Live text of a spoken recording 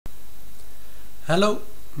Hello,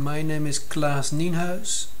 my name is Klaas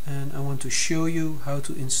Nienhuis and I want to show you how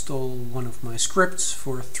to install one of my scripts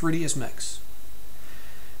for 3ds Max.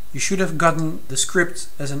 You should have gotten the script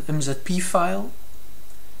as an MZP file.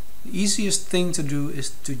 The easiest thing to do is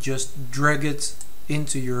to just drag it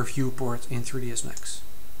into your viewport in 3ds Max.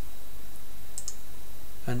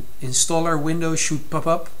 An installer window should pop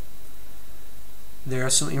up.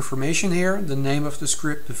 There's some information here, the name of the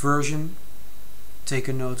script, the version. Take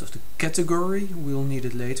a note of the category, we'll need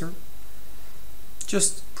it later.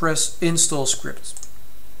 Just press install script.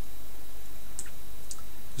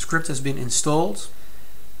 The script has been installed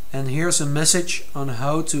and here's a message on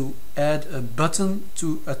how to add a button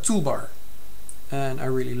to a toolbar. And I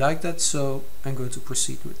really like that, so I'm going to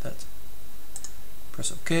proceed with that.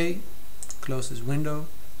 Press OK, close this window.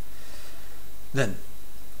 Then,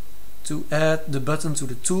 to add the button to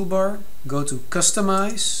the toolbar, go to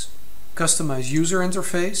Customize, Customize User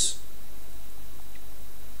Interface,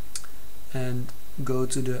 and go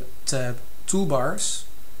to the tab Toolbars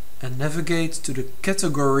and navigate to the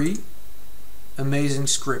category Amazing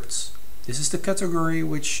Scripts. This is the category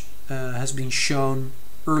which has been shown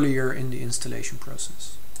earlier in the installation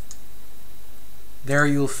process. There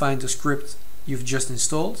you'll find the script you've just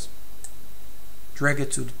installed. Drag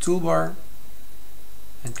it to the toolbar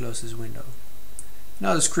and close this window.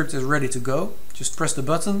 Now the script is ready to go. Just press the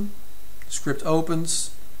button, the script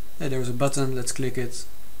opens, there's a button, let's click it,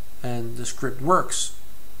 and the script works.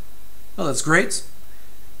 Well, that's great.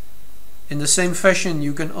 In the same fashion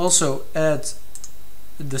you can also add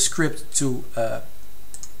the script to a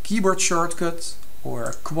keyboard shortcut or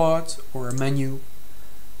a quad or a menu,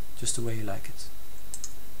 just the way you like it.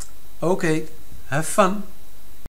 Okay, have fun!